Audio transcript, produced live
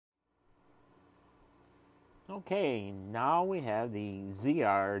Okay, now we have the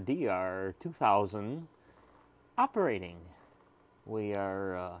ZRDR 2000 operating. We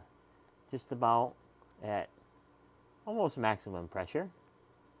are just about at almost maximum pressure.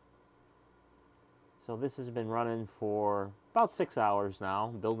 So this has been running for about 6 hours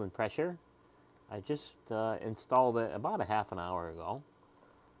now, building pressure. I just installed it about a half an hour ago.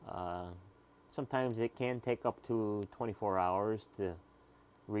 Uh, Sometimes it can take up to 24 hours to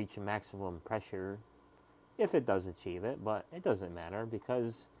reach maximum pressure if it does achieve it, but it doesn't matter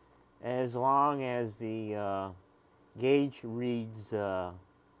because as long as the gauge reads 10,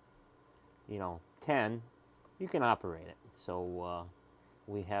 you can operate it. So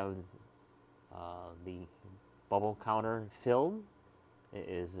we have the bubble counter filled. It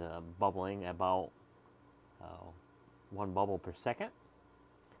is bubbling about uh, one bubble per second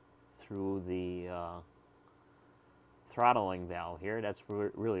through the throttling valve here. That's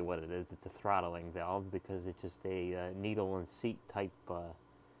really what it is. It's a throttling valve because it's just a needle and seat type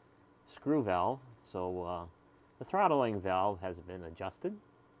screw valve. So the throttling valve has been adjusted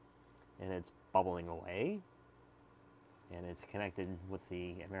and it's bubbling away, and it's connected with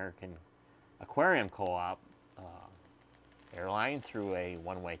the American Aquarium Co-op airline through a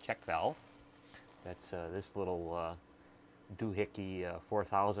one-way check valve. That's this little doohickey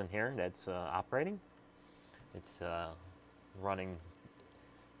 4000 here that's operating. It's running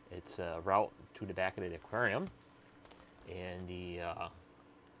its route to the back of the aquarium, and the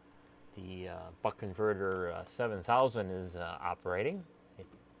buck converter 7000 is operating.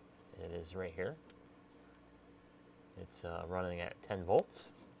 It is right here. It's running at 10 volts,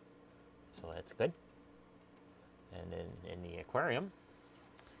 so that's good. And then in the aquarium,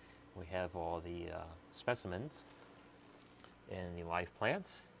 we have all the specimens and the live plants.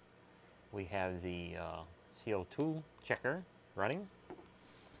 We have the CO2 checker running.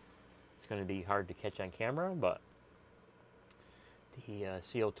 It's going to be hard to catch on camera, but the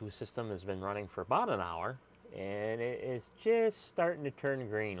CO2 system has been running for about an hour, and it is just starting to turn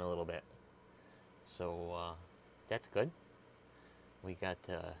green a little bit. So that's good. We got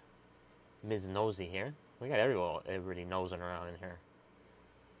Ms. Nosy here. We got everybody nosing around in here.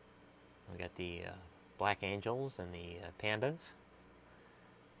 We got the black angels and the pandas.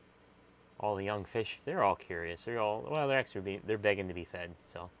 All the young fish, they're all curious. They're begging to be fed.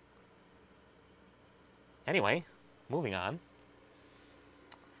 So anyway, moving on.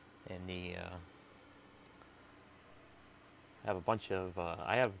 And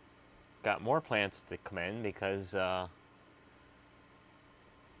I have got more plants to come in because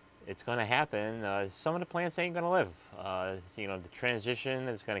it's going to happen. Some of the plants ain't going to live. The transition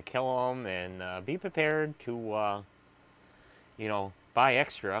is going to kill them, and be prepared to, buy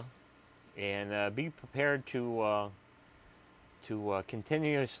extra, and be prepared to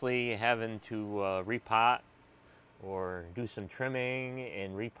continuously having to repot or do some trimming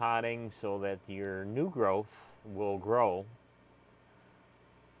and repotting so that your new growth will grow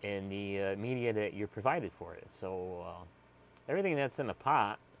in the media that you're provided for it. So everything that's in the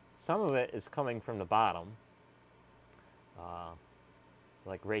pot, some of it is coming from the bottom,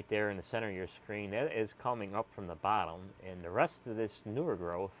 like right there in the center of your screen. That is coming up from the bottom, and the rest of this newer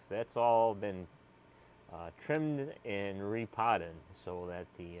growth, that's all been trimmed and repotted so that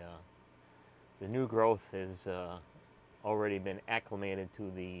the new growth is already been acclimated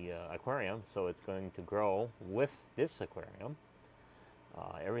to the aquarium, so it's going to grow with this aquarium.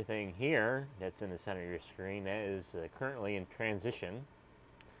 Everything here that's in the center of your screen, that is currently in transition.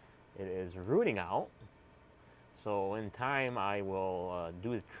 It is rooting out, so in time I will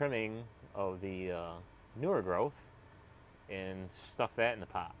do the trimming of the newer growth and stuff that in the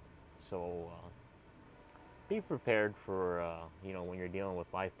pot. So be prepared for when you're dealing with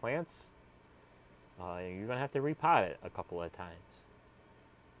live plants. You're going to have to repot it a couple of times.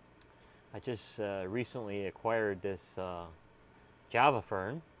 I just recently acquired this Java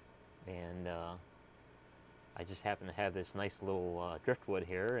fern, and I just happen to have this nice little driftwood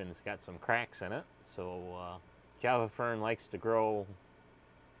here, and it's got some cracks in it. So Java fern likes to grow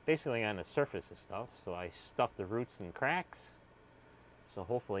basically on the surface of stuff, so I stuffed the roots in cracks. So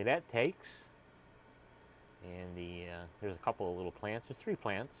hopefully that takes. And there's a couple of little plants. There's 3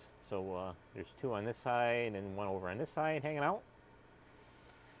 plants. So there's 2 on this side and 1 over on this side hanging out.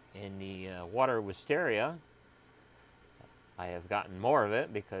 And the water wisteria, I have gotten more of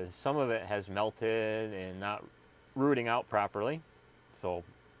it because some of it has melted and not rooting out properly. So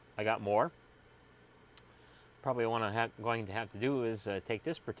I got more. Probably what I'm going to have to do is take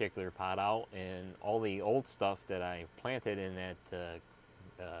this particular pot out, and all the old stuff that I planted in that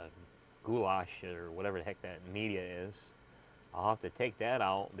goulash or whatever the heck that media is, I'll have to take that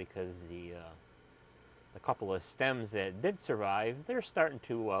out because a couple of stems that did survive, they're starting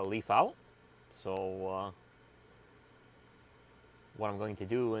to leaf out. So what I'm going to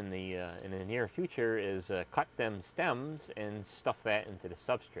do in the near future is cut them stems and stuff that into the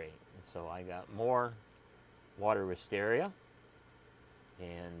substrate. And so I got more water wisteria,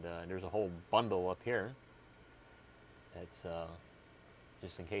 and there's a whole bundle up here. That's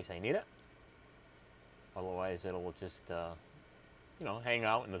just in case I need it. Otherwise, it'll just you know, hang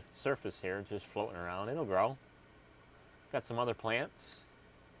out in the surface here, just floating around. It'll grow. Got some other plants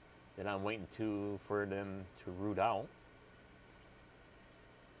that I'm waiting for them to root out.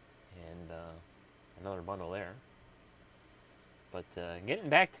 And another bundle there. But getting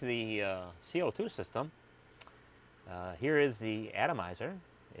back to the CO2 system, here is the atomizer.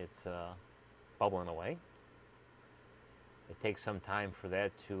 It's bubbling away. It takes some time for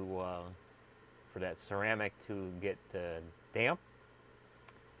that for that ceramic to get damp.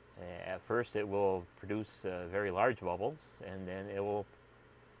 At first, it will produce very large bubbles, and then it will,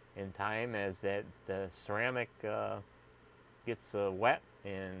 in time, as that ceramic gets wet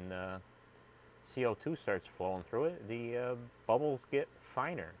and CO2 starts flowing through it, the bubbles get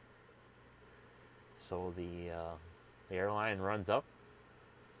finer. So the airline runs up.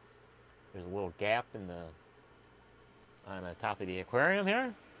 There's a little gap in on the top of the aquarium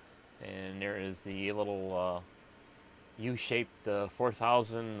here, and there is the little U-shaped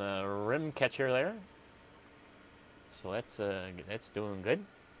 4000 rim catcher there. So that's doing good.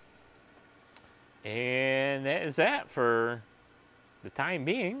 And that is that for the time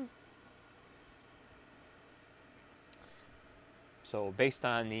being. So based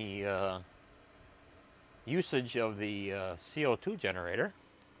on the usage of the CO2 generator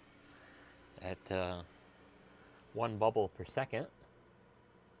at 1 bubble per second,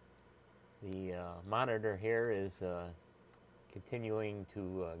 the monitor here is continuing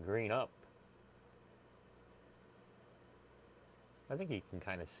to green up. I think you can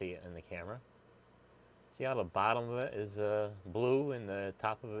kind of see it in the camera. See how the bottom of it is blue and the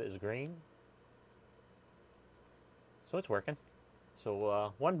top of it is green? So it's working.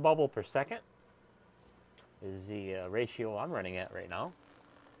 So 1 bubble per second is the ratio I'm running at right now.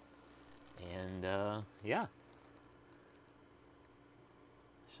 And yeah.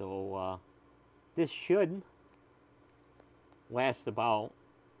 So this should last about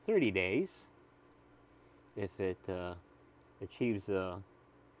 30 days if it achieves a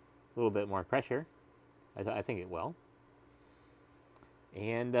little bit more pressure. I think it will.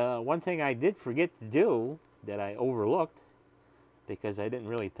 And one thing I did forget to do that I overlooked because I didn't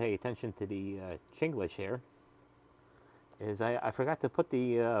really pay attention to the Chinglish here is I forgot to put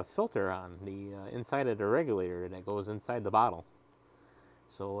the filter on the inside of the regulator that goes inside the bottle.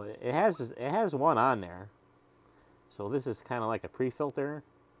 So it has one on there. So this is kind of like a pre-filter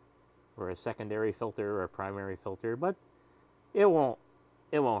or a secondary filter or a primary filter, but it won't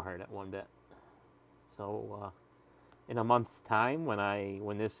hurt it one bit. So in a month's time,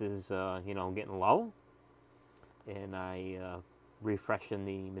 when this is you know, getting low, and I refreshen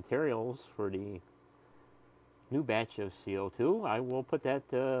the materials for the new batch of CO2, I will put that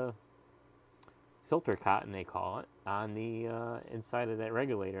filter cotton, they call it, on the inside of that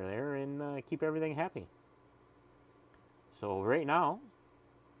regulator there, and keep everything happy. So right now,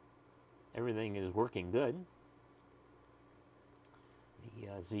 everything is working good. The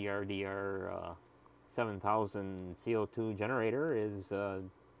ZRDR 7000 CO2 generator is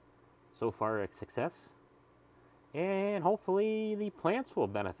so far a success, and hopefully the plants will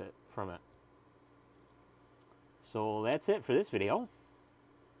benefit from it. So that's it for this video.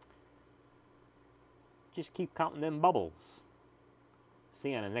 Just keep counting them bubbles.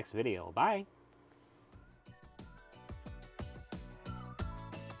 See you on the next video. Bye.